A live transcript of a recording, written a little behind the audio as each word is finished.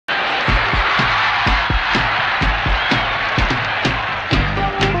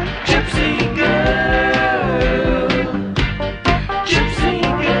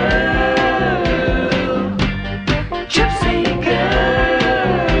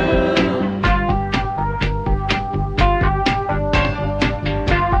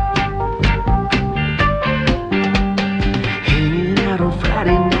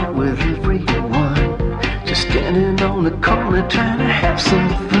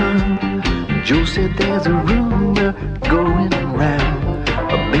said there's a rumor going around,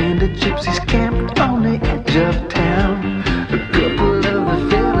 a band of gypsies camped on the edge of town. A couple of the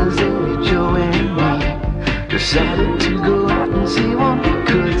fellas, Eddie, Joe and me, decided to go out and see what we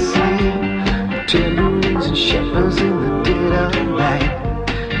could see. Tambourines and shepherds in the dead of night,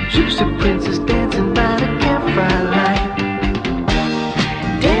 gypsy princess dancing by the campfire light.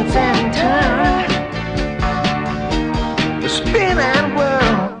 Dance and turn, spin and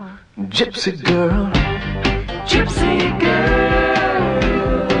whirl, gypsy girl, gypsy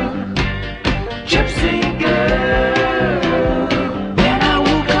girl, gypsy girl. When I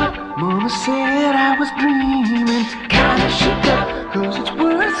woke up, Mama said I was dreaming, kinda shook up, 'cause it's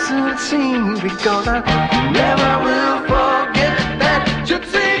worse than it seems, because I never will forget that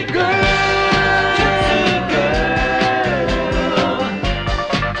gypsy